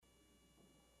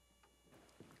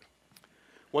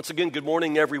Once again, good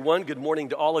morning, everyone. Good morning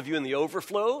to all of you in the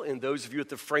overflow and those of you at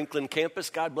the Franklin campus.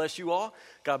 God bless you all.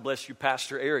 God bless you,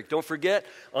 Pastor Eric. Don't forget,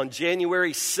 on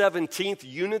January 17th,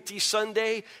 Unity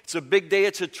Sunday, it's a big day.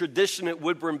 It's a tradition at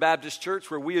Woodburn Baptist Church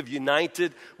where we have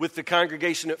united with the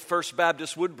congregation at First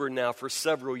Baptist Woodburn now for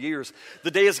several years.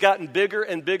 The day has gotten bigger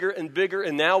and bigger and bigger,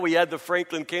 and now we add the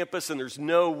Franklin campus, and there's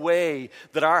no way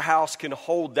that our house can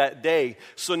hold that day.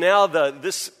 So now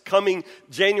this coming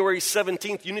January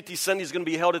 17th, Unity Sunday is going to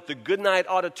be held at the Goodnight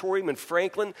Auditorium in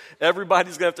Franklin.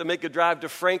 Everybody's going to have to make a drive to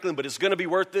Franklin, but it's going to be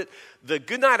worth it. The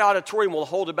Goodnight Auditorium will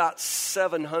hold about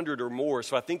 700 or more,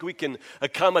 so I think we can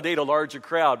accommodate a larger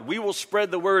crowd. We will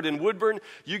spread the word in Woodburn.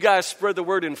 You guys spread the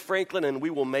word in Franklin, and we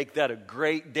will make that a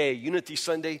great day. Unity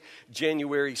Sunday,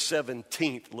 January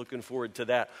 17th. Looking forward to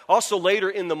that. Also, later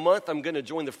in the month, I'm going to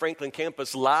join the Franklin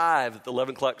campus live at the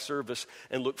 11 o'clock service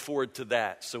and look forward to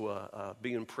that. So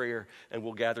be in prayer, and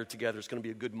we'll gather together. It's going to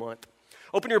be a good month.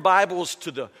 Open your Bibles to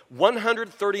the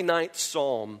 139th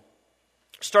Psalm,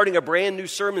 starting a brand new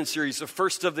sermon series, the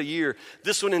first of the year.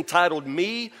 This one entitled,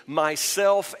 Me,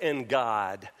 Myself, and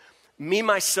God. Me,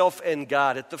 Myself, and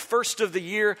God. At the first of the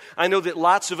year, I know that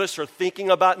lots of us are thinking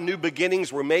about new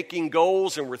beginnings. We're making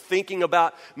goals, and we're thinking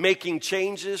about making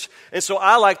changes. And so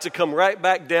I like to come right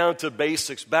back down to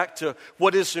basics, back to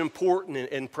what is important,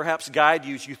 and perhaps guide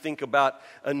you as you think about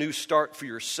a new start for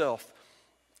yourself.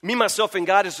 Me, Myself, and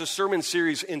God is a sermon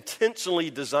series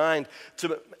intentionally designed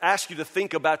to ask you to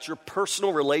think about your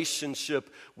personal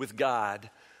relationship with God.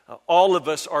 All of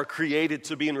us are created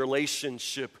to be in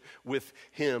relationship with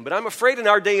Him. But I'm afraid in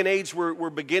our day and age, we're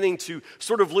beginning to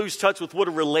sort of lose touch with what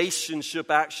a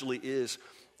relationship actually is.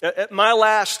 At my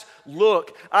last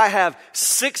look, I have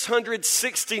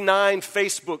 669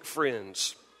 Facebook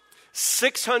friends.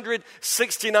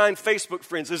 669 Facebook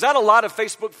friends. Is that a lot of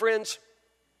Facebook friends?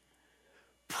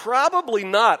 Probably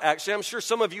not, actually. I'm sure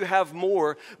some of you have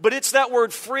more, but it's that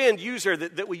word friend user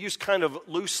that we use kind of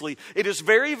loosely. It is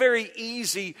very, very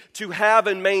easy to have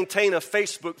and maintain a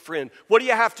Facebook friend. What do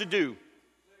you have to do?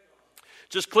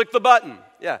 Just click the button.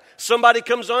 Yeah. Somebody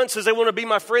comes on, says they want to be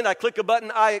my friend. I click a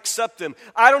button, I accept them.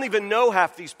 I don't even know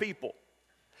half these people.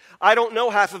 I don't know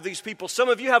half of these people. Some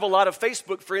of you have a lot of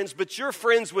Facebook friends, but you're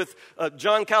friends with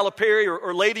John Calipari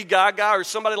or Lady Gaga or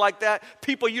somebody like that,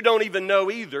 people you don't even know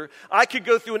either. I could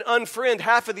go through and unfriend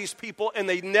half of these people, and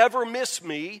they never miss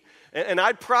me, and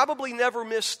I'd probably never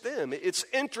miss them. It's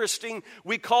interesting.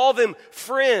 We call them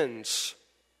friends.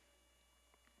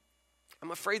 I'm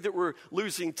afraid that we're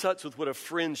losing touch with what a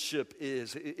friendship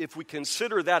is if we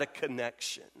consider that a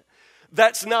connection.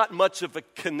 That's not much of a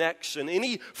connection.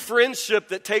 Any friendship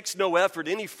that takes no effort,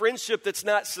 any friendship that's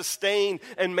not sustained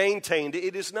and maintained,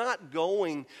 it is not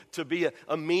going to be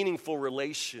a meaningful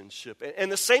relationship.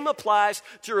 And the same applies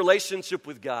to your relationship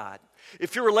with God.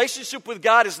 If your relationship with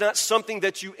God is not something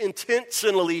that you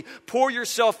intentionally pour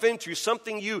yourself into,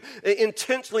 something you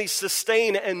intentionally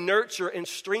sustain and nurture and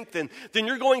strengthen, then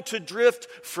you're going to drift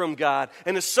from God.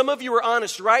 And as some of you are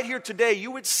honest right here today, you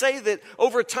would say that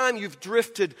over time you've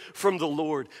drifted from the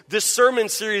Lord. This sermon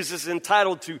series is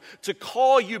entitled to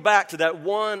call you back to that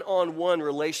one-on-one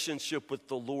relationship with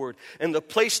the Lord. And the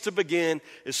place to begin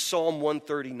is Psalm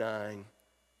 139.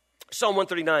 Psalm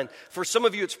 139, for some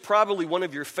of you, it's probably one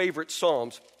of your favorite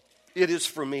Psalms. It is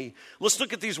for me. Let's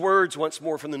look at these words once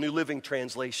more from the New Living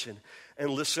Translation and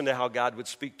listen to how God would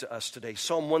speak to us today.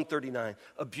 Psalm 139,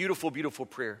 a beautiful, beautiful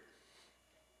prayer.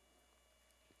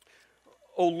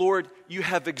 O Lord, you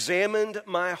have examined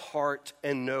my heart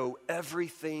and know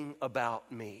everything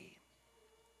about me.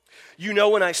 You know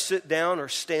when I sit down or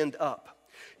stand up.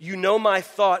 You know my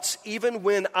thoughts even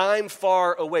when I'm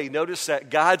far away. Notice that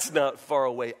God's not far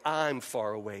away. I'm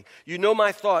far away. You know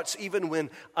my thoughts even when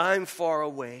I'm far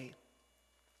away.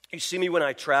 You see me when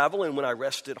I travel and when I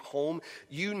rest at home.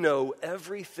 You know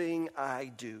everything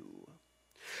I do.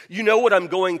 You know what I'm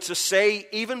going to say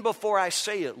even before I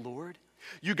say it, Lord.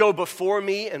 You go before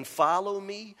me and follow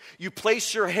me. You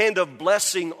place your hand of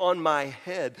blessing on my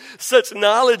head. Such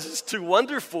knowledge is too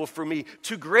wonderful for me,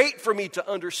 too great for me to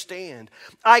understand.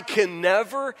 I can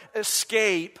never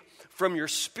escape from your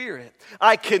spirit.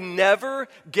 I can never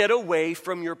get away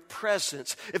from your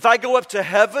presence. If I go up to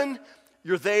heaven,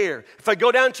 you're there. If I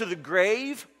go down to the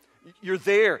grave, you're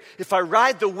there. If I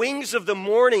ride the wings of the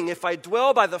morning, if I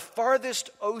dwell by the farthest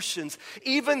oceans,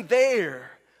 even there,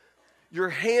 your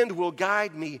hand will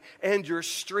guide me, and your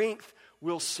strength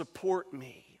will support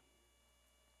me.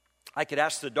 I could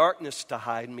ask the darkness to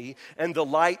hide me, and the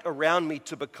light around me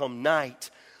to become night.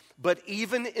 But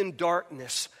even in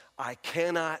darkness, I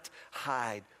cannot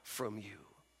hide from you.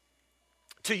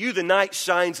 To you, the night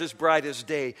shines as bright as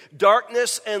day.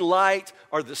 Darkness and light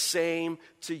are the same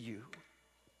to you.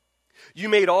 You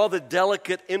made all the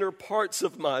delicate inner parts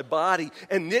of my body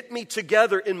and knit me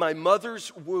together in my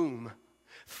mother's womb.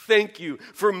 Thank you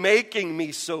for making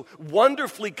me so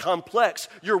wonderfully complex.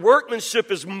 Your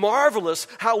workmanship is marvelous.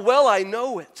 How well I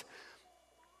know it.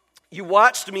 You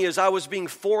watched me as I was being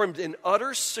formed in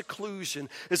utter seclusion,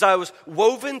 as I was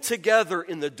woven together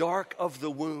in the dark of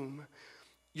the womb.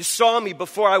 You saw me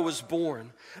before I was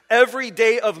born. Every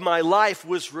day of my life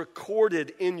was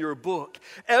recorded in your book.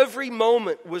 Every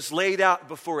moment was laid out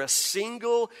before a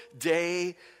single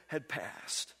day had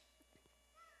passed.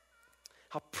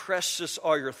 How precious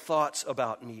are your thoughts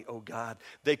about me, O God.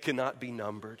 They cannot be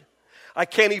numbered. I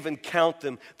can't even count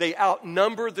them. They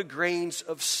outnumber the grains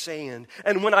of sand.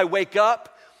 And when I wake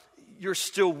up, you're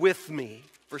still with me.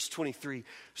 Verse 23,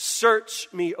 search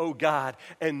me, O God,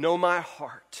 and know my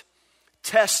heart.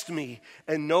 Test me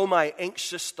and know my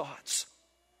anxious thoughts.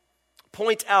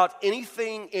 Point out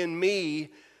anything in me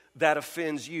that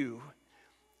offends you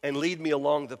and lead me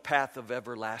along the path of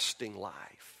everlasting life.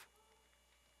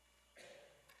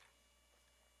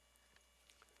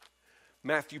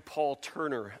 Matthew Paul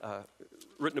Turner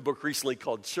written a book recently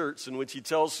called Church, in which he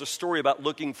tells a story about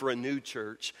looking for a new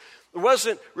church. There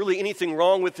wasn't really anything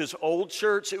wrong with his old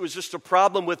church. It was just a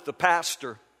problem with the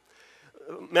pastor.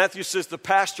 Matthew says the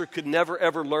pastor could never,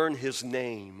 ever learn his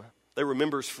name. They were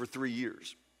members for 3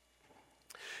 years.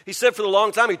 He said for a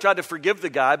long time he tried to forgive the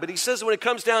guy, but he says when it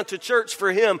comes down to church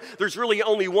for him, there's really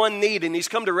only one need, and he's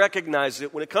come to recognize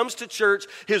it. When it comes to church,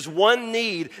 his one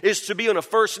need is to be on a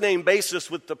first-name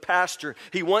basis with the pastor.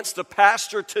 He wants the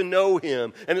pastor to know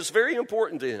him, and it's very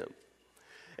important to him.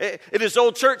 At his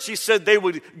old church, he said they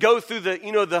would go through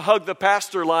the hug the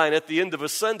pastor line at the end of a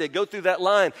Sunday, go through that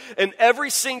line. And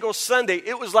every single Sunday,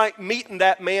 it was like meeting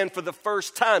that man for the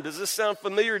first time. Does this sound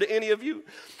familiar to any of you?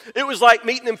 It was like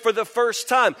meeting him for the first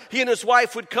time. He and his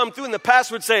wife would come through and the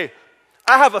pastor would say,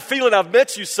 I have a feeling I've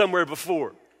met you somewhere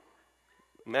before.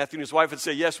 Matthew and his wife would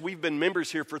say, yes, we've been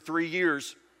members here for 3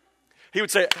 years. He would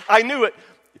say, I knew it.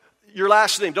 Your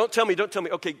last name. Don't tell me.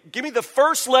 Okay, give me the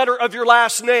first letter of your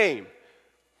last name.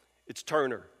 It's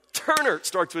Turner. Turner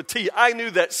starts with T. I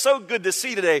knew that. So good to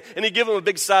see today. And he gave him a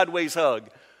big sideways hug.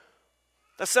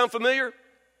 That sound familiar?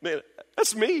 Man,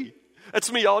 that's me. That's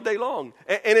me all day long.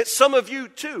 And it's some of you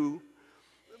too,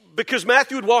 because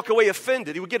Matthew would walk away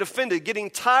offended. He would get offended, getting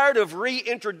tired of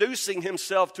reintroducing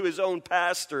himself to his own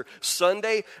pastor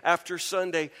Sunday after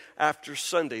Sunday after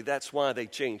Sunday. That's why they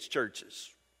changed churches.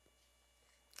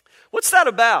 What's that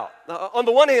about? On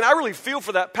the one hand, I really feel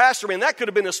for that pastor. Man, that could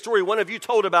have been a story one of you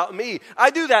told about me.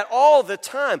 I do that all the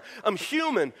time. I'm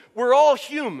human. We're all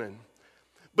human.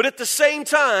 But at the same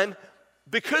time,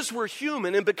 because we're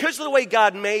human and because of the way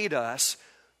God made us,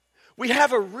 we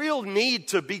have a real need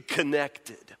to be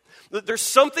connected. There's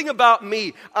something about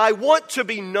me. I want to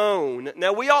be known.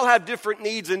 Now, we all have different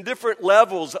needs and different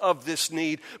levels of this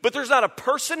need, but there's not a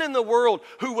person in the world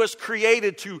who was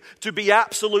created to be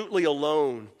absolutely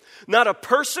alone. Not a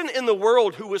person in the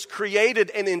world who was created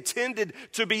and intended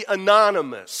to be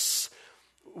anonymous.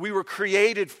 We were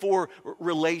created for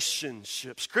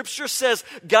relationships. Scripture says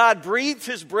God breathed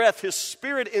his breath, his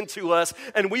spirit into us,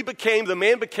 and the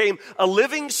man became a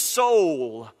living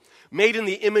soul made in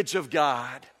the image of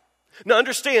God. Now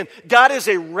understand, God is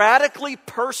a radically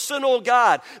personal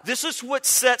God. This is what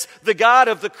sets the God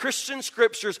of the Christian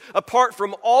scriptures apart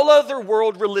from all other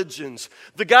world religions.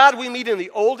 The God we meet in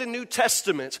the Old and New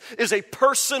Testaments is a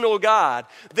personal God.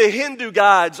 The Hindu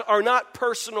gods are not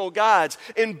personal gods.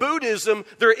 In Buddhism,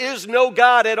 there is no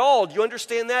God at all. Do you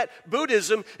understand that?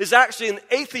 Buddhism is actually an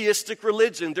atheistic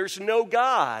religion. There's no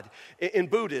God in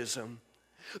Buddhism.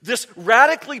 This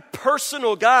radically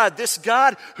personal God, this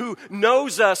God who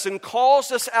knows us and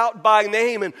calls us out by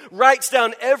name and writes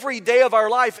down every day of our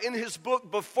life in his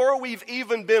book before we've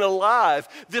even been alive.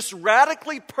 This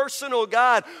radically personal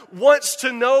God wants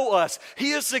to know us.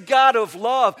 He is the God of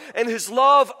love, and his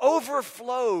love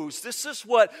overflows. This is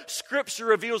what Scripture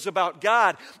reveals about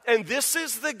God. And this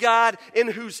is the God in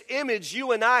whose image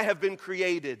you and I have been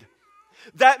created.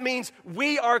 That means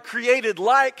we are created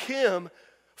like him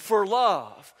for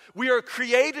love. We are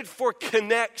created for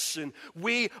connection.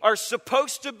 We are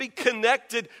supposed to be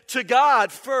connected to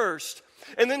God first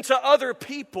and then to other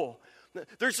people.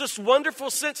 There's this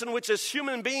wonderful sense in which as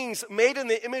human beings made in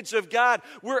the image of God,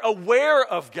 we're aware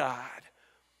of God.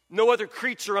 No other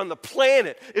creature on the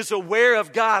planet is aware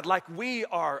of God like we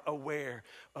are aware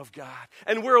of God.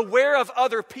 And we're aware of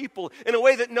other people in a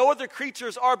way that no other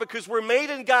creatures are because we're made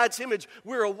in God's image.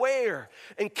 We're aware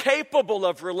and capable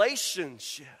of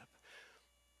relationship.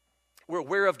 We're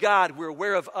aware of God, we're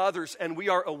aware of others, and we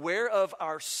are aware of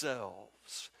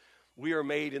ourselves. We are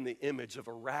made in the image of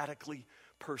a radically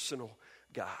personal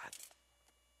God.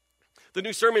 The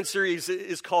new sermon series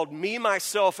is called Me,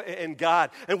 Myself, and God.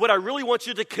 And what I really want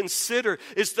you to consider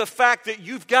is the fact that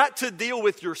you've got to deal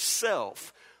with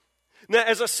yourself. Now,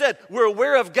 as I said, we're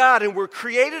aware of God and we're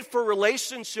created for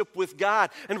relationship with God.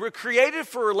 And we're created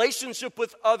for relationship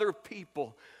with other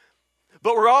people.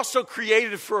 But we're also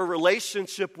created for a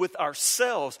relationship with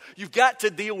ourselves. You've got to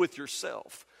deal with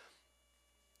yourself.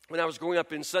 When I was growing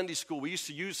up in Sunday school, we used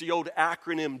to use the old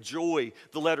acronym JOY,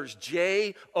 the letters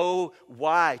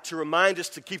J-O-Y, to remind us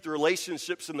to keep the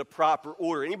relationships in the proper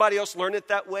order. Anybody else learn it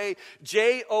that way?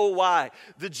 J-O-Y.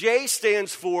 The J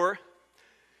stands for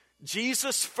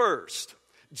Jesus first.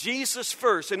 Jesus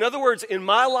first. In other words, in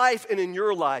my life and in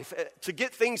your life, to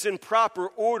get things in proper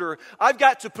order, I've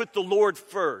got to put the Lord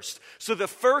first. So the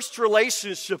first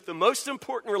relationship, the most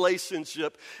important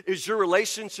relationship, is your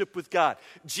relationship with God.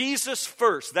 Jesus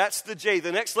first. That's the J.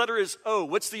 The next letter is O.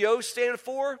 What's the O stand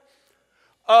for?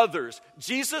 Others.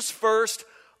 Jesus first,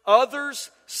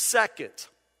 others second.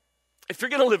 If you're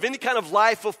going to live any kind of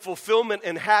life of fulfillment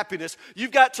and happiness,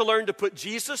 you've got to learn to put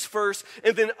Jesus first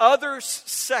and then others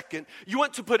second. You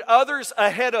want to put others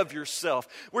ahead of yourself.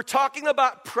 We're talking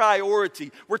about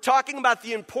priority. We're talking about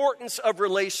the importance of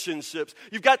relationships.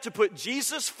 You've got to put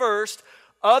Jesus first,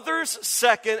 others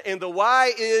second, and the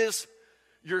Y is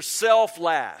yourself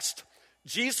last.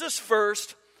 Jesus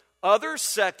first, others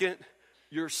second,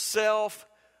 yourself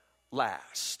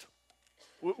last.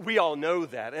 We all know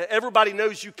that. Everybody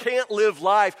knows you can't live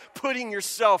life putting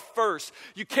yourself first.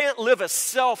 You can't live a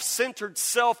self-centered,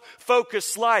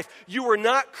 self-focused life. You were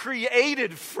not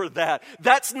created for that.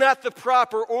 That's not the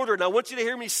proper order. And I want you to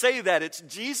hear me say that. It's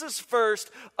Jesus first,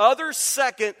 others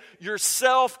second,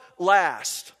 yourself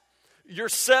last.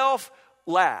 Yourself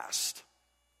last.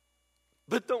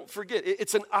 But don't forget,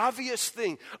 it's an obvious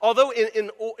thing. Although in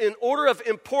order of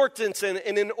importance and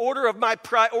in order of my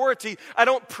priority, I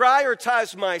don't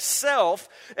prioritize myself.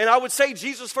 And I would say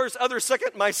Jesus first, others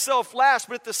second, myself last.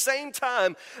 But at the same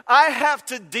time, I have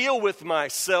to deal with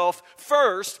myself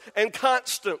first and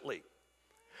constantly.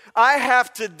 I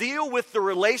have to deal with the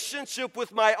relationship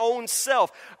with my own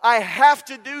self. I have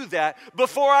to do that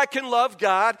before I can love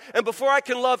God and before I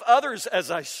can love others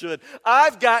as I should.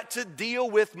 I've got to deal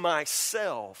with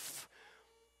myself.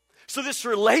 So this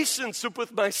relationship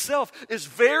with myself is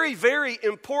very, very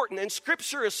important. And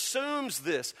Scripture assumes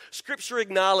this. Scripture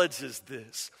acknowledges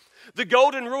this. The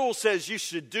golden rule says you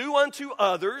should do unto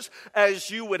others as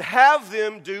you would have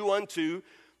them do unto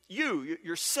you,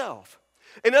 yourself.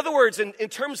 In other words, in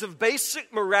terms of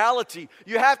basic morality,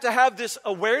 you have to have this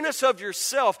awareness of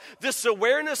yourself, this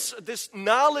awareness, this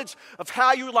knowledge of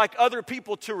how you would like other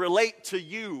people to relate to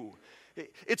you.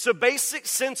 It's a basic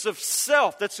sense of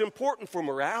self that's important for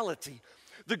morality.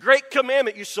 The great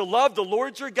commandment, you shall love the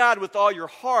Lord your God with all your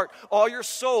heart, all your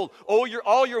soul,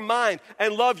 all your mind,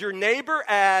 and love your neighbor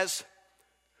as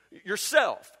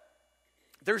yourself.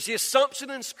 There's the assumption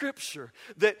in Scripture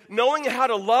that knowing how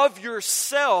to love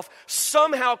yourself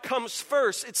somehow comes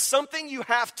first. It's something you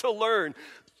have to learn.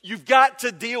 You've got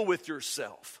to deal with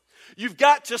yourself. You've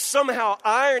got to somehow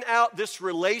iron out this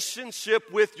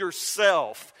relationship with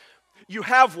yourself. You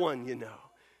have one, you know.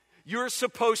 You're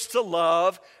supposed to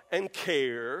love and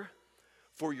care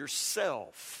for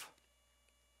yourself.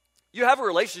 You have a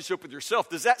relationship with yourself.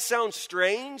 Does that sound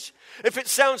strange? If it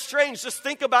sounds strange, just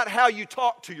think about how you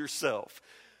talk to yourself.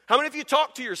 How many of you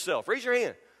talk to yourself? Raise your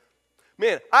hand.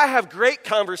 Man, I have great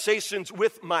conversations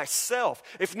with myself.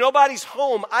 If nobody's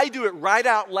home, I do it right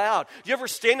out loud. Do you ever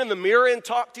stand in the mirror and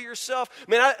talk to yourself?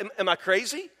 Man, am I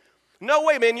crazy? No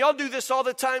way, man. Y'all do this all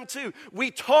the time too.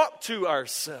 We talk to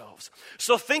ourselves.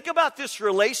 So think about this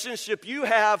relationship you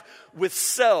have with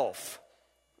self.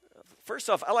 First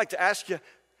off, I'd like to ask you,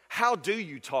 how do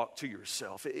you talk to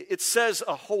yourself? It says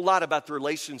a whole lot about the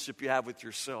relationship you have with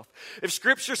yourself. If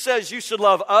Scripture says you should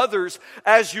love others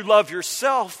as you love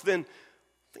yourself, then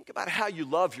think about how you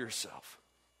love yourself.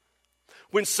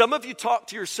 When some of you talk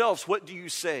to yourselves, what do you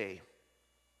say?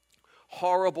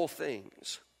 Horrible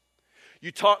things.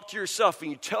 You talk to yourself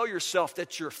and you tell yourself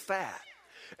that you're fat.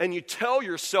 And you tell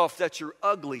yourself that you're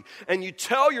ugly. And you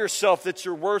tell yourself that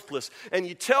you're worthless. And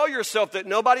you tell yourself that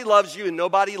nobody loves you and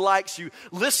nobody likes you.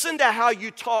 Listen to how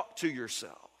you talk to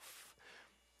yourself.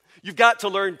 You've got to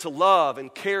learn to love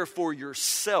and care for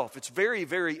yourself. It's very,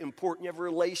 very important. You have a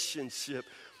relationship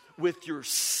with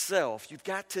yourself. You've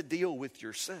got to deal with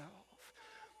yourself.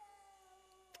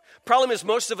 Problem is,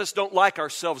 most of us don't like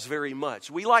ourselves very much.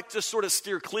 We like to sort of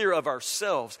steer clear of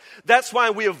ourselves. That's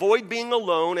why we avoid being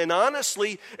alone, and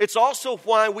honestly, it's also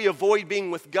why we avoid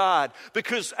being with God.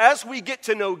 Because as we get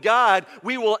to know God,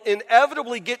 we will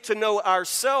inevitably get to know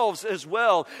ourselves as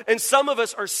well. And some of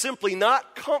us are simply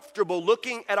not comfortable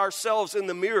looking at ourselves in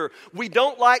the mirror. We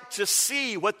don't like to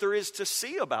see what there is to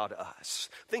see about us.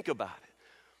 Think about it.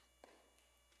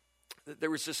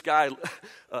 There was this guy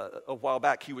a while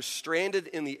back. He was stranded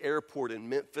in the airport in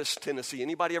Memphis, Tennessee.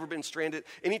 Anybody ever been stranded?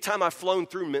 Anytime I've flown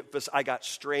through Memphis, I got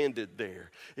stranded there.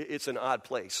 It's an odd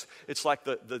place. It's like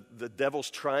the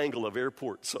devil's triangle of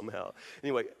airports somehow.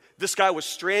 Anyway, this guy was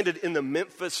stranded in the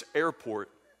Memphis airport.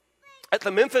 At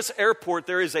the Memphis airport,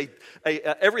 there is a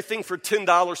everything for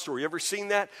 $10 store. You ever seen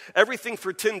that? Everything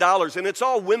for $10, and it's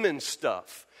all women's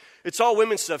stuff. It's all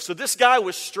women's stuff. So this guy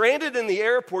was stranded in the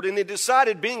airport, and he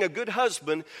decided, being a good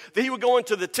husband, that he would go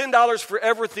into the $10 for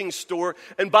everything store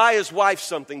and buy his wife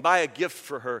something, buy a gift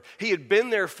for her. He had been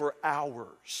there for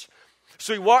hours.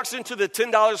 So he walks into the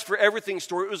 $10 for everything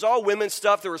store. It was all women's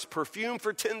stuff. There was perfume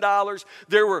for $10.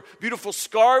 There were beautiful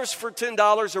scarves for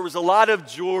 $10. There was a lot of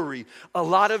jewelry.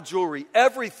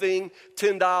 Everything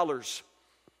 $10.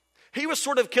 He was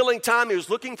sort of killing time. He was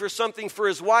looking for something for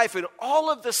his wife, and all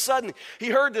of a sudden, he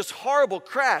heard this horrible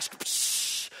crash.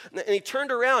 And he turned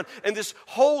around, and this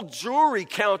whole jewelry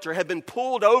counter had been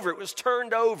pulled over. It was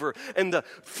turned over, and the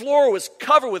floor was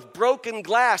covered with broken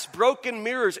glass, broken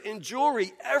mirrors, and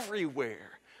jewelry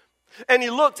everywhere. And he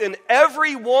looked, and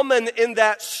every woman in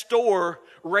that store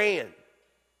ran.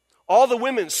 All the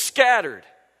women scattered.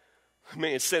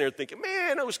 Man, sitting there thinking,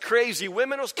 man, those crazy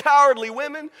women, those cowardly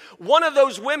women. One of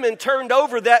those women turned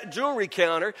over that jewelry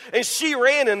counter, and she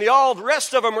ran, and all the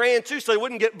rest of them ran too, so they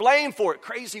wouldn't get blamed for it.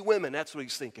 Crazy women, that's what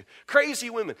he's thinking. Crazy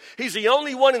women. He's the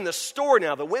only one in the store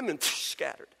now. The women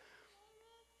scattered.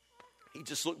 He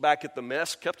just looked back at the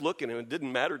mess, kept looking, and it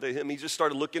didn't matter to him. He just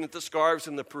started looking at the scarves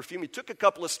and the perfume. He took a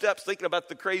couple of steps thinking about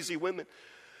the crazy women.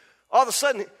 All of a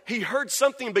sudden, he heard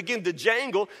something begin to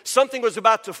jangle. Something was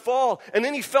about to fall. And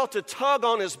then he felt a tug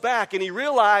on his back, and he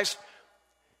realized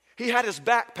he had his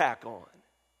backpack on.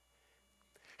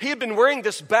 He had been wearing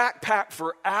this backpack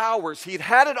for hours. He'd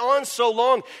had it on so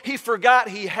long, he forgot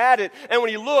he had it. And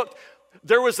when he looked,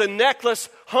 there was a necklace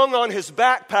hung on his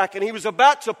backpack, and he was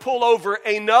about to pull over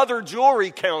another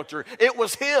jewelry counter. It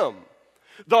was him.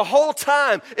 The whole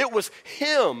time, it was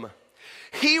him.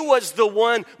 He was the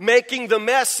one making the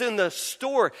mess in the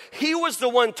store. He was the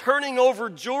one turning over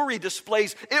jewelry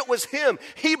displays. It was him.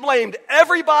 He blamed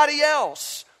everybody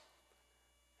else.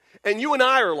 And you and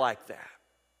I are like that.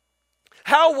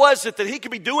 How was it that he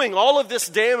could be doing all of this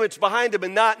damage behind him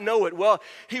and not know it? Well,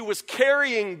 he was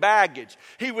carrying baggage.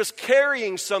 He was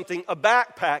carrying something, a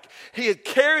backpack. He had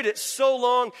carried it so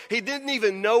long, he didn't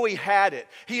even know he had it.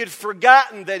 He had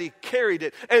forgotten that he carried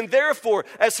it. And therefore,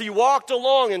 as he walked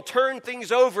along and turned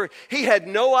things over, he had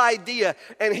no idea,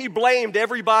 and he blamed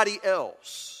everybody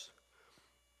else.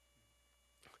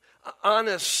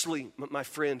 Honestly, my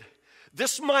friend,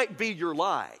 this might be your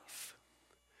life.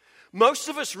 Most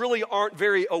of us really aren't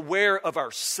very aware of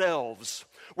ourselves.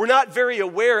 We're not very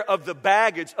aware of the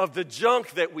baggage, of the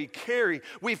junk that we carry.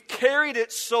 We've carried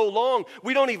it so long,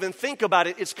 we don't even think about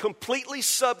it. It's completely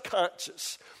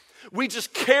subconscious. We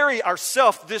just carry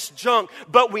ourselves, this junk,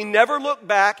 but we never look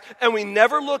back and we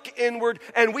never look inward,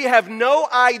 and we have no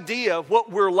idea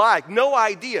what we're like, no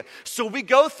idea. So we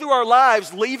go through our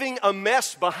lives leaving a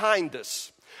mess behind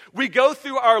us. We go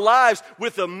through our lives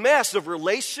with a mess of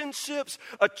relationships,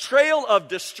 a trail of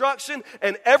destruction,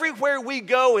 and everywhere we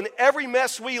go and every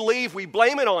mess we leave, we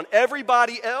blame it on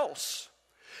everybody else.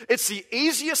 It's the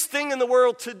easiest thing in the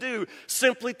world to do,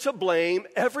 simply to blame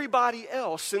everybody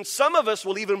else. And some of us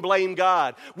will even blame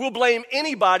God. We'll blame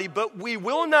anybody, but we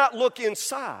will not look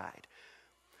inside.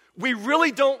 We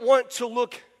really don't want to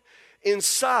look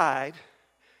inside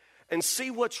and see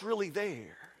what's really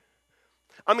there.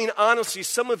 I mean, honestly,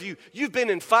 some of you, you've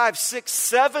been in 5, 6,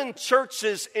 7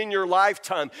 churches in your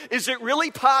lifetime. Is it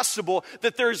really possible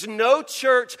that there's no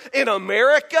church in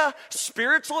America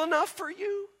spiritual enough for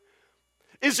you?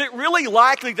 Is it really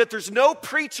likely that there's no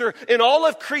preacher in all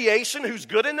of creation who's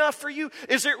good enough for you?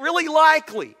 Is it really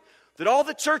likely that all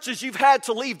the churches you've had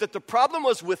to leave, that the problem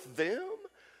was with them?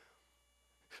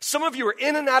 Some of you are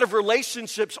in and out of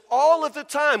relationships all of the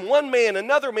time. One man,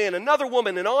 another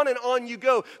woman, and on you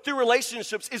go through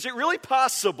relationships. Is it really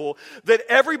possible that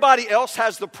everybody else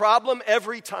has the problem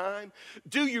every time?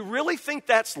 Do you really think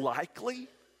that's likely?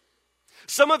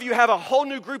 Some of you have a whole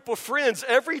new group of friends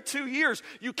every 2 years.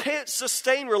 You can't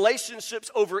sustain relationships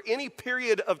over any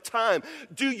period of time.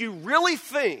 Do you really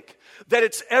think that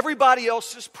it's everybody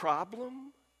else's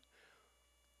problem?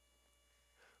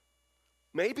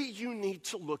 maybe you need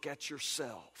to look at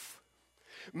yourself.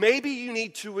 Maybe you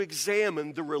need to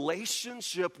examine the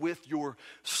relationship with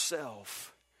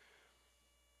yourself.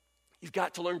 You've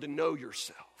got to learn to know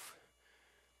yourself.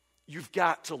 You've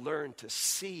got to learn to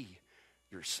see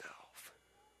yourself.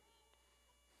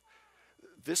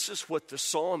 This is what the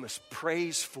psalmist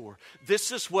prays for.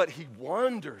 This is what he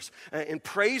wonders and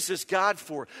praises God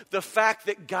for. The fact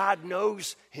that God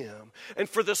knows him. And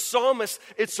for the psalmist,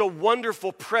 it's a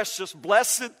wonderful, precious,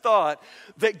 blessed thought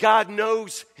that God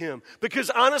knows him. Because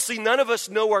honestly, none of us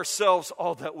know ourselves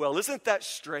all that well. Isn't that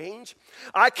strange?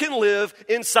 I can live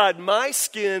inside my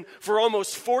skin for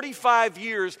almost 45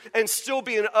 years and still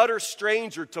be an utter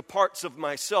stranger to parts of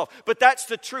myself. But that's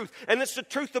the truth. And it's the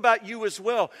truth about you as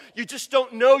well. You just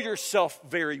don't know yourself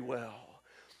very well.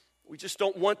 We just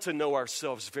don't want to know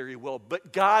ourselves very well.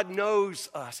 But God knows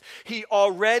us. He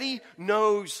already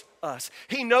knows us.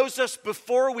 He knows us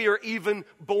before we are even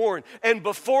born. And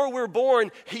before we're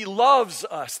born, He loves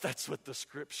us. That's what the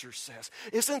scripture says.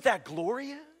 Isn't that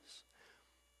glorious?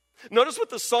 Notice what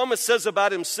the psalmist says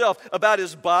about himself, about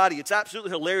his body. It's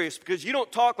absolutely hilarious because you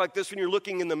don't talk like this when you're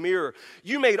looking in the mirror.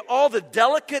 You made all the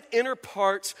delicate inner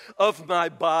parts of my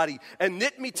body and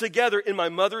knit me together in my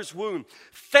mother's womb.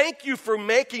 Thank you for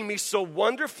making me so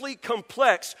wonderfully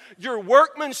complex. Your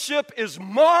workmanship is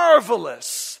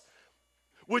marvelous.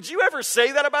 Would you ever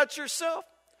say that about yourself?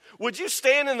 Would you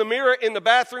stand in the mirror in the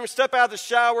bathroom, step out of the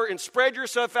shower, and spread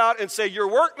yourself out and say,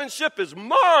 your workmanship is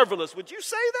marvelous? Would you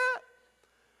say that?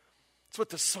 That's what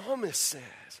the psalmist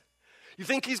says. You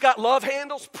think he's got love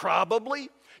handles? Probably.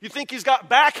 You think he's got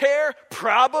back hair?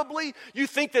 Probably. You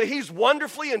think that he's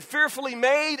wonderfully and fearfully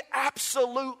made?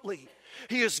 Absolutely.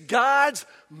 He is God's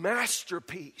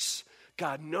masterpiece.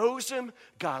 God knows him,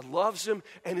 God loves him,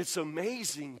 and it's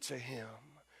amazing to him.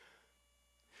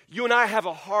 You and I have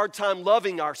a hard time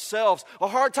loving ourselves, a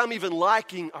hard time even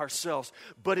liking ourselves,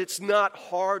 but it's not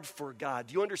hard for God.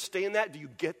 Do you understand that? Do you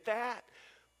get that?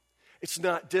 It's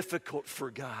not difficult for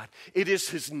God. It is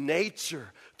His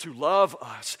nature to love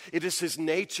us. It is His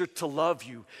nature to love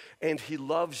you. And He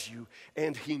loves you.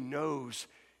 And He knows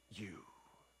you.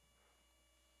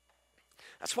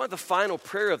 That's why the final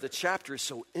prayer of the chapter is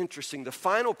so interesting. The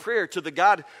final prayer to the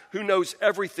God who knows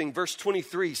everything, verse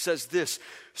 23 says this,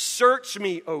 search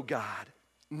me, O God,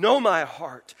 know my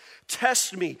heart,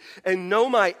 test me, and know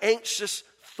my anxious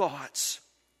thoughts.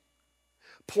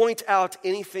 Point out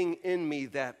anything in me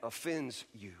that offends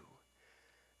you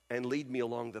and lead me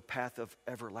along the path of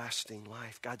everlasting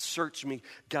life. God, search me.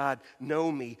 God,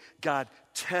 know me. God,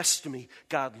 test me.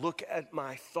 God, look at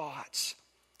my thoughts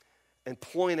and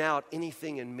point out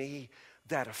anything in me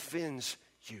that offends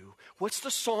you. What's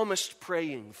the psalmist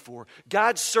praying for?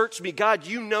 God, search me. God,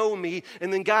 you know me.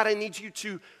 And then, God, I need you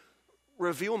to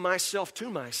reveal myself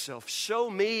to myself. Show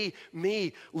me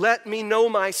me. Let me know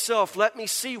myself. Let me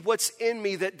see what's in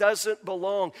me that doesn't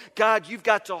belong. God, you've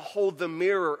got to hold the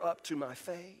mirror up to my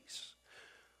face.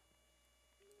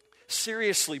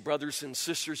 Seriously, brothers and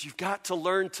sisters, you've got to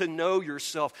learn to know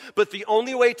yourself. But the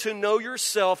only way to know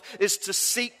yourself is to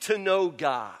seek to know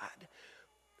God.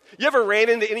 You ever ran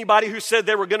into anybody who said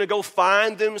they were going to go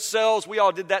find themselves? We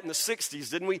all did that in the 60s,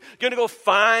 didn't we? Going to go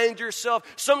find yourself.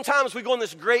 Sometimes we go on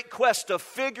this great quest to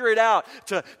figure it out,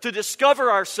 to discover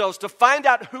ourselves, to find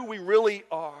out who we really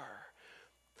are.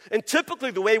 And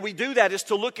typically the way we do that is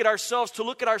to look at ourselves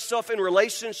in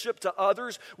relationship to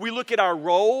others. We look at our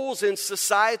roles in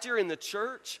society or in the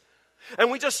church. And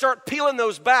we just start peeling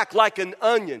those back like an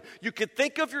onion. You could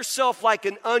think of yourself like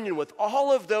an onion with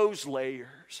all of those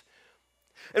layers.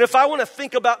 And if I want to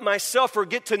think about myself or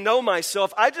get to know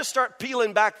myself, I just start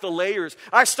peeling back the layers.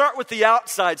 I start with the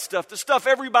outside stuff, the stuff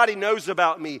everybody knows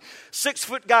about me.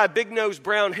 6-foot guy, big nose,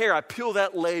 brown hair. I peel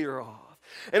that layer off.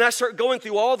 And I start going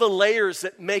through all the layers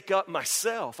that make up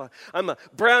myself. I'm a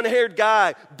brown-haired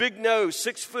guy, big nose,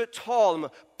 6 foot tall. I'm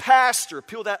a pastor.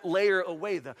 Peel that layer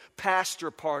away, the pastor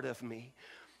part of me.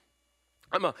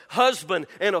 I'm a husband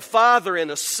and a father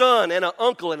and a son and an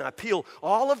uncle, and I peel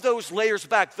all of those layers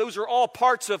back. Those are all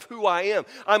parts of who I am.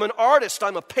 I'm an artist,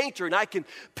 I'm a painter, and I can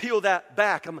peel that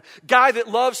back. I'm a guy that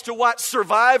loves to watch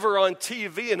Survivor on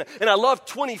TV, and I love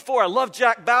 24. I love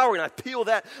Jack Bauer, and I peel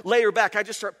that layer back. I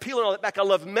just start peeling all that back. I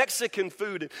love Mexican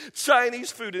food and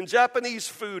Chinese food and Japanese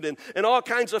food and all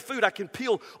kinds of food. I can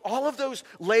peel all of those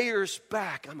layers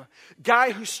back. I'm a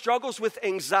guy who struggles with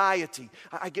anxiety.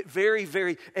 I get very,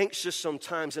 very anxious sometimes.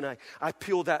 And I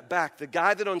peel that back. The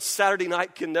guy that on Saturday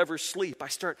night can never sleep. I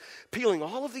start peeling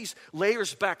all of these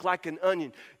layers back like an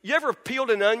onion. You ever peeled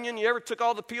an onion? You ever took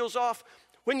all the peels off?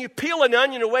 When you peel an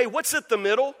onion away, what's at the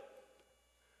middle?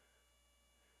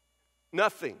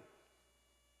 Nothing.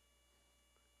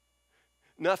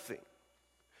 nothing.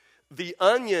 The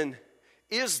onion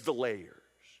is the layers.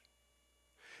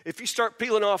 If you start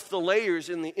peeling off the layers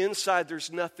in the inside,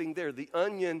 there's nothing there. The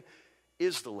onion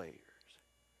is the layers.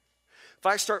 If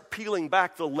I start peeling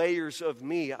back the layers of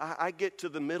me, I get to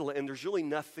the middle and there's really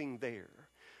nothing there.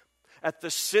 At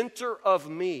the center of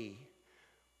me,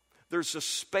 there's a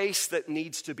space that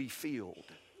needs to be filled,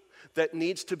 that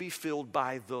needs to be filled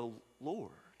by the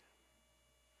Lord.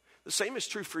 The same is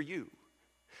true for you.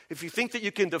 If you think that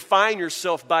you can define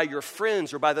yourself by your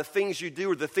friends or by the things you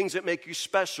do or the things that make you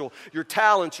special, your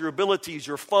talents, your abilities,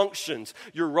 your functions,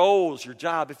 your roles, your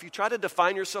job, if you try to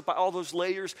define yourself by all those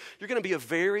layers, you're going to be a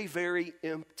very, very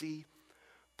empty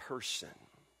person.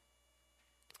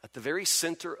 At the very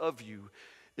center of you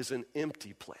is an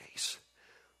empty place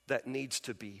that needs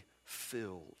to be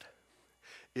filled.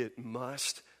 It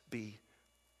must be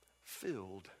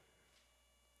filled.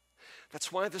 That's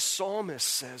why the psalmist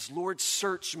says, Lord,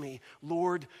 search me.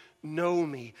 Lord, know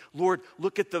me. Lord,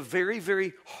 look at the very,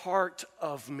 very heart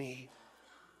of me.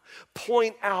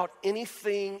 Point out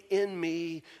anything in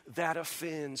me that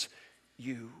offends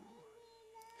you.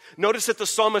 Notice that the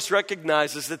psalmist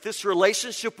recognizes that this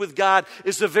relationship with God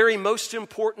is the very most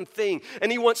important thing.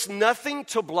 And he wants nothing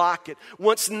to block it,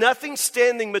 wants nothing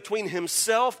standing between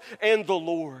himself and the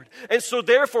Lord. And so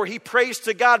therefore he prays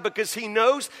to God because he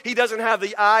knows he doesn't have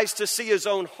the eyes to see his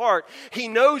own heart. He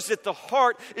knows that the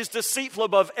heart is deceitful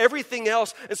above everything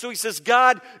else. And so he says,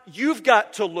 God, you've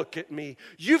got to look at me.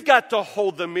 You've got to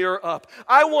hold the mirror up.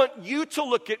 I want you to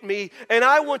look at me and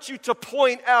I want you to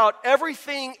point out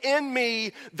everything in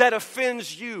me that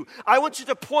offends you. I want you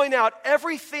to point out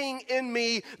everything in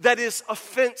me that is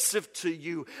offensive to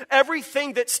you.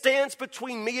 Everything that stands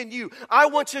between me and you. I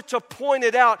want you to point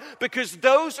it out because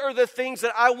those are the things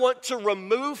that I want to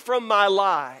remove from my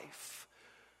life.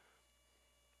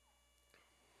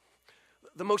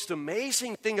 The most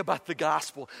amazing thing about the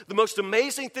gospel, the most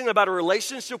amazing thing about a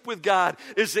relationship with God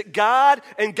is that God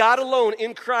and God alone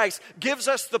in Christ gives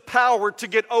us the power to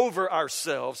get over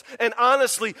ourselves. And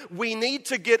honestly, we need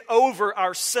to get over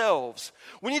ourselves.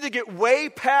 We need to get way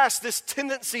past this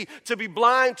tendency to be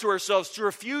blind to ourselves, to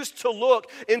refuse to look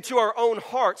into our own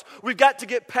hearts. We've got to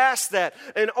get past that.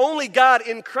 And only God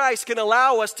in Christ can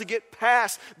allow us to get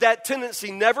past that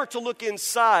tendency, never to look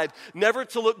inside, never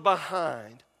to look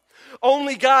behind.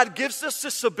 Only God gives us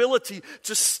this ability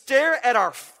to stare at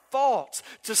our faults,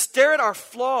 to stare at our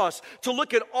flaws, to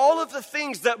look at all of the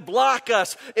things that block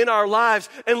us in our lives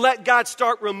and let God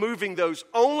start removing those.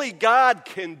 Only God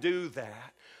can do that.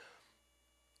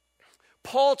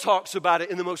 Paul talks about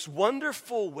it in the most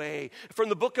wonderful way from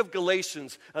the book of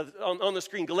Galatians on the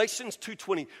screen. Galatians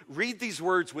 2:20. Read these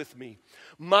words with me.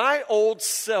 My old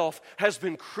self has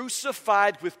been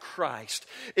crucified with Christ.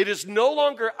 It is no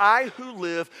longer I who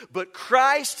live, but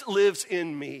Christ lives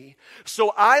in me.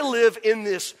 So I live in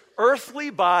this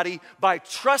earthly body by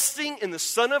trusting in the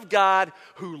Son of God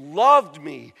who loved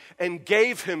me and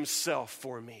gave himself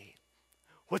for me.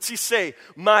 What's he say?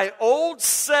 My old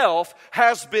self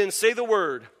has been, say the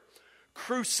word,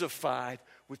 crucified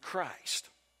with Christ.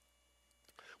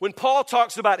 When Paul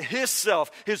talks about his self,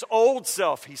 his old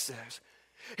self, he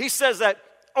says that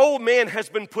old man has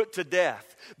been put to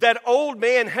death. That old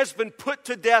man has been put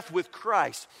to death with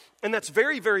Christ. And that's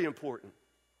very, very important.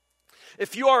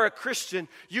 If you are a Christian,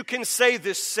 you can say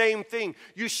this same thing.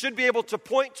 You should be able to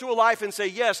point to a life and say,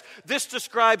 yes, this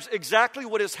describes exactly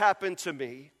what has happened to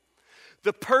me.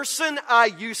 The person I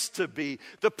used to be,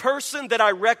 the person that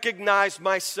I recognize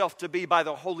myself to be by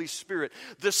the Holy Spirit,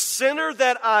 the sinner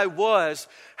that I was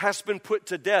has been put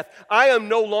to death. I am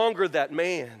no longer that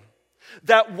man.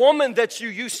 That woman that you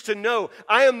used to know,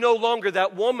 I am no longer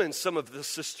that woman, some of the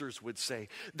sisters would say.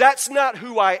 That's not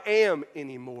who I am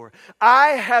anymore. I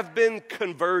have been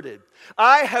converted.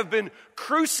 I have been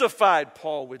crucified,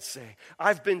 Paul would say.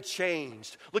 I've been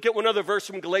changed. Look at one other verse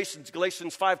from Galatians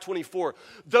 5:24.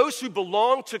 Those who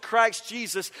belong to Christ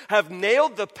Jesus have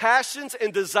nailed the passions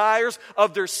and desires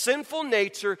of their sinful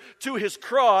nature to his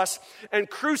cross and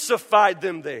crucified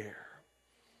them there.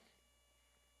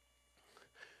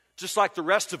 Just like the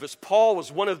rest of us, Paul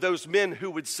was one of those men who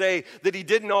would say that he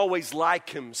didn't always like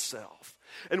himself.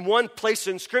 In one place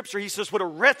in Scripture, he says, what a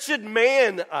wretched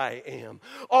man I am.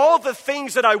 All the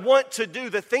things that I want to do,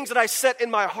 the things that I set in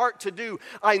my heart to do,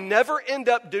 I never end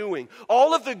up doing.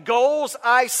 All of the goals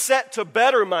I set to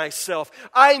better myself,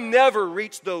 I never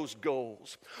reach those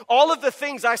goals. All of the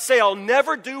things I say I'll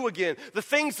never do again, the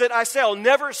things that I say I'll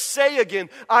never say again,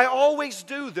 I always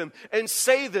do them and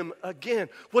say them again.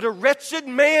 What a wretched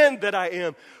man that I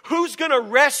am. Who's going to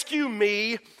rescue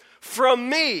me from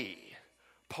me?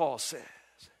 Paul said.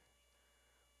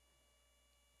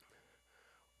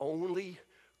 Only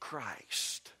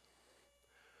Christ.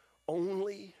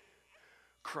 Only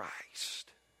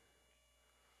Christ.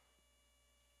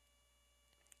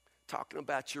 Talking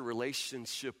about your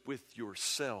relationship with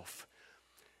yourself.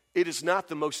 It is not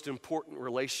the most important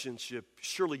relationship.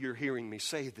 Surely you're hearing me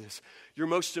say this. Your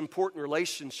most important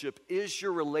relationship is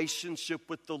your relationship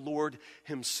with the Lord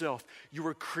Himself. You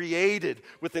were created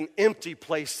with an empty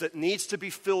place that needs to be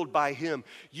filled by Him.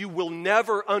 You will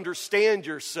never understand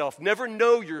yourself, never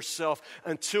know yourself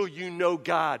until you know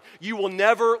God. You will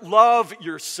never love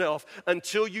yourself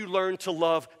until you learn to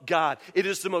love God. It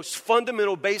is the most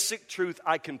fundamental, basic truth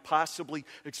I can possibly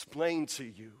explain to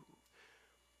you.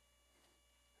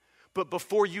 But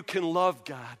before you can love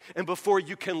God and before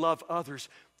you can love others,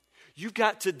 you've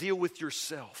got to deal with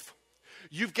yourself.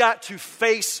 You've got to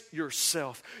face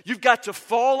yourself. You've got to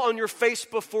fall on your face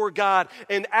before God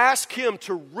and ask Him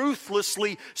to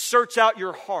ruthlessly search out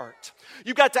your heart.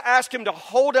 You've got to ask Him to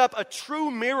hold up a true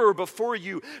mirror before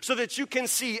you so that you can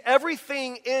see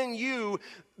everything in you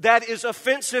that is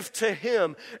offensive to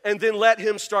Him, and then let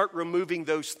Him start removing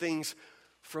those things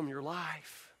from your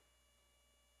life.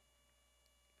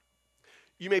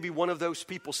 You may be one of those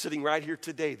people sitting right here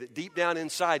today that deep down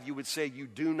inside you would say you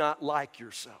do not like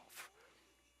yourself.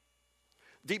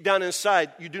 Deep down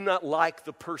inside, you do not like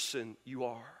the person you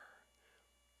are.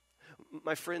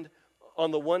 My friend, on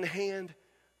the one hand,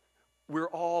 we're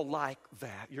all like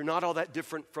that. You're not all that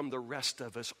different from the rest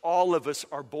of us. All of us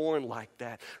are born like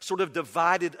that, sort of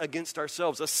divided against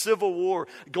ourselves, a civil war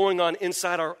going on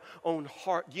inside our own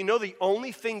heart. You know the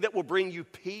only thing that will bring you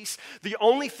peace, the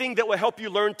only thing that will help you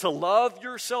learn to love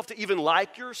yourself, to even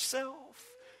like yourself?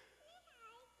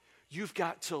 You've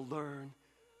got to learn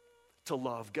to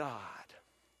love God.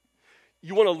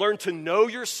 You want to learn to know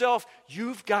yourself?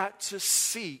 You've got to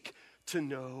seek to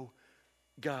know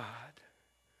God.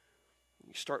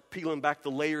 You start peeling back the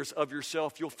layers of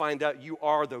yourself, you'll find out you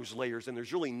are those layers, and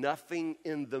there's really nothing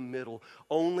in the middle.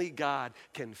 Only God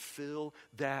can fill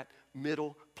that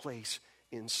middle place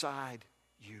inside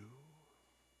you.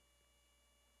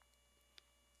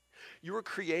 You were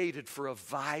created for a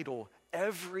vital,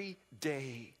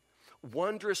 everyday,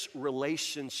 wondrous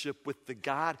relationship with the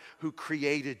God who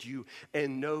created you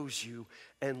and knows you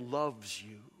and loves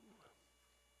you.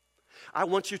 I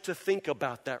want you to think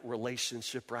about that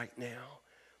relationship right now.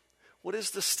 What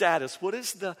is the status? What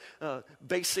is the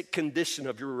basic condition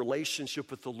of your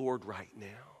relationship with the Lord right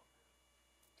now?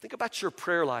 Think about your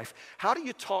prayer life. How do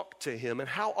you talk to Him, and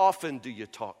how often do you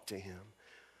talk to Him?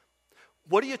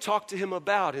 What do you talk to Him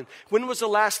about? And when was the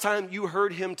last time you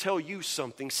heard Him tell you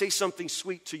something, say something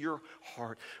sweet to your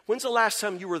heart? When's the last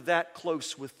time you were that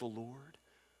close with the Lord?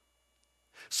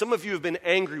 Some of you have been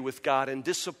angry with God and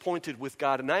disappointed with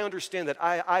God, and I understand that.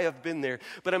 I have been there.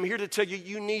 But I'm here to tell you,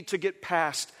 you need to get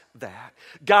past that.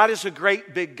 God is a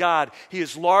great big God. He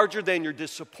is larger than your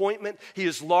disappointment. He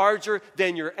is larger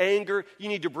than your anger. You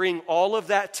need to bring all of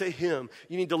that to Him.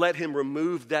 You need to let Him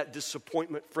remove that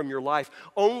disappointment from your life.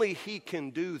 Only He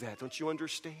can do that. Don't you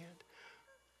understand?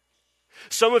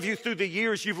 Some of you through the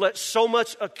years, you've let so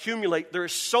much accumulate. There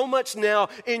is so much now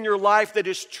in your life that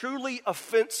is truly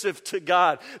offensive to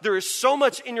God. There is so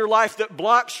much in your life that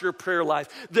blocks your prayer life,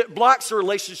 that blocks a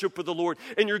relationship with the Lord.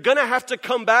 And you're going to have to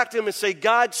come back to Him and say,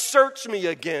 God, search me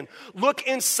again. Look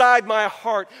inside my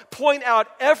heart. Point out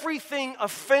everything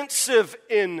offensive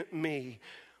in me.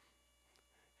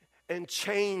 And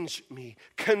change me,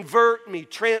 convert me,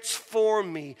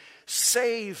 transform me,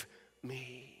 save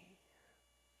me.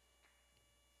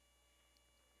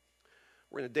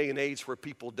 We're in a day and age where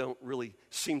people don't really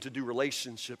seem to do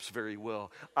relationships very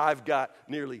well. I've got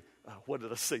nearly,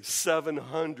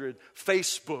 700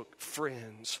 Facebook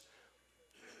friends.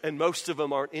 And most of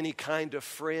them aren't any kind of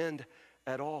friend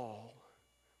at all.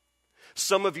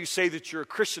 Some of you say that you're a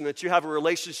Christian, that you have a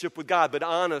relationship with God, but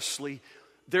honestly,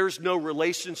 there's no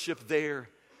relationship there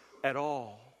at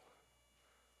all.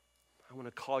 I want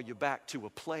to call you back to a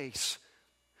place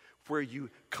where you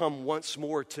come once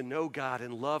more to know God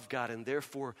and love God, and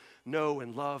therefore know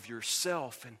and love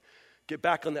yourself, and get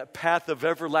back on that path of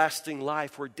everlasting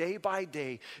life where day by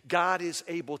day God is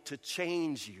able to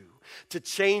change you, to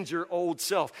change your old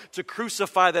self, to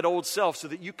crucify that old self so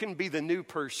that you can be the new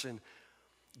person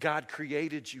God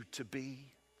created you to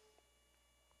be.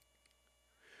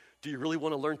 Do you really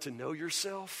want to learn to know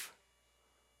yourself?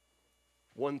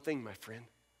 One thing, my friend,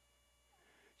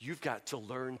 you've got to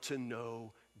learn to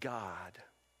know God.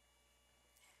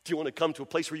 Do you want to come to a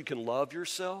place where you can love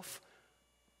yourself?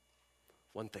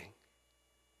 One thing,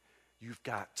 you've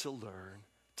got to learn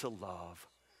to love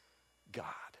God.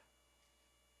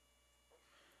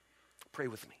 Pray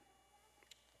with me.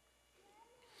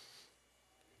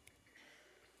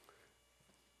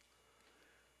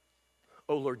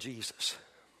 Oh, Lord Jesus,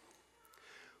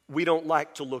 we don't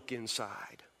like to look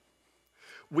inside.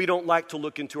 We don't like to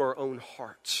look into our own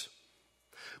hearts.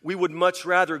 We would much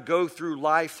rather go through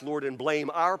life, Lord, and blame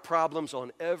our problems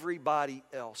on everybody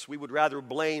else. We would rather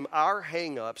blame our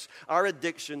hang-ups, our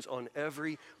addictions on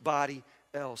everybody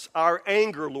else. Our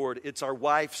anger, Lord, it's our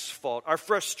wife's fault. Our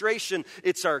frustration,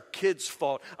 it's our kids'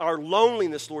 fault. Our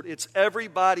loneliness, Lord, it's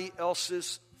everybody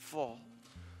else's fault.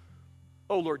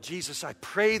 Oh, Lord Jesus, I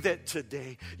pray that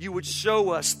today you would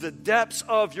show us the depths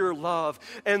of your love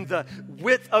and the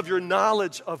width of your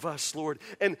knowledge of us, Lord,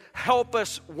 and help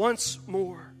us once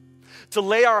more to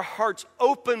lay our hearts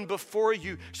open before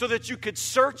you so that you could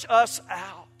search us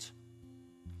out.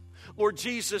 Lord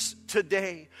Jesus,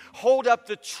 today, hold up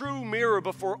the true mirror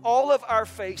before all of our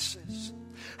faces.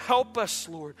 Help us,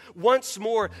 Lord, once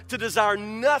more to desire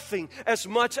nothing as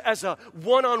much as a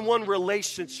one-on-one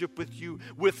relationship with you,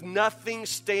 with nothing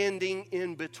standing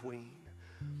in between.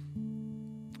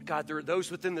 God, there are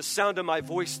those within the sound of my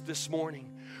voice this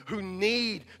morning who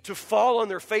need to fall on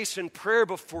their face in prayer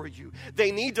before you.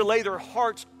 They need to lay their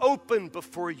hearts open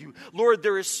before you. Lord,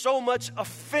 there is so much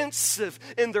offensive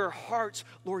in their hearts.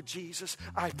 Lord Jesus,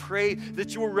 I pray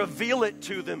that you will reveal it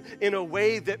to them in a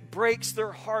way that breaks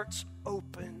their hearts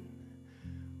open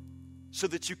so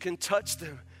that you can touch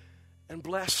them and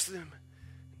bless them,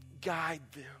 guide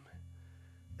them,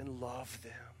 and love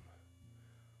them.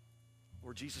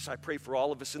 Lord Jesus, I pray for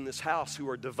all of us in this house who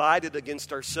are divided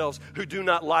against ourselves, who do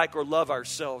not like or love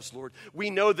ourselves, Lord. We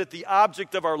know that the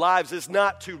object of our lives is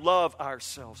not to love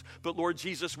ourselves, but Lord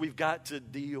Jesus, we've got to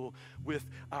deal with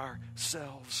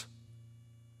ourselves.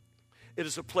 It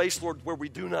is a place, Lord, where we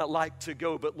do not like to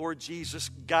go, but Lord Jesus,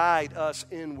 guide us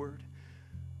inward,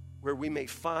 where we may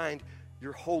find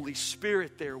your Holy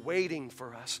Spirit there waiting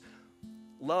for us,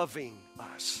 loving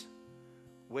us,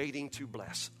 waiting to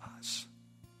bless us.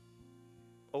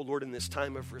 Oh, Lord, in this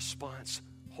time of response,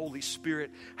 Holy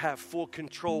Spirit, have full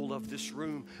control of this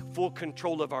room, full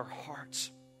control of our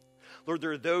hearts. Lord,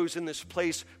 there are those in this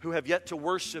place who have yet to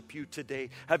worship you today,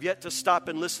 have yet to stop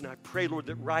and listen. I pray, Lord,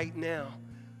 that right now,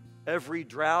 every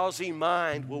drowsy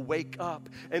mind will wake up,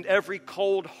 and every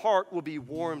cold heart will be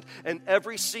warmed, and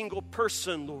every single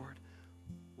person, Lord,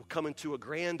 will come into a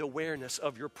grand awareness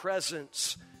of your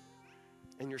presence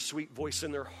and your sweet voice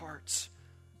in their hearts.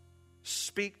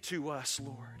 Speak to us,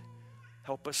 Lord.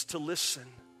 Help us to listen.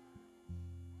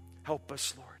 Help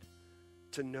us, Lord,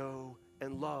 to know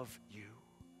and love you.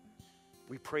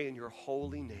 We pray in your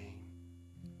holy name.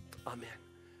 Amen.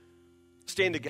 Stand together.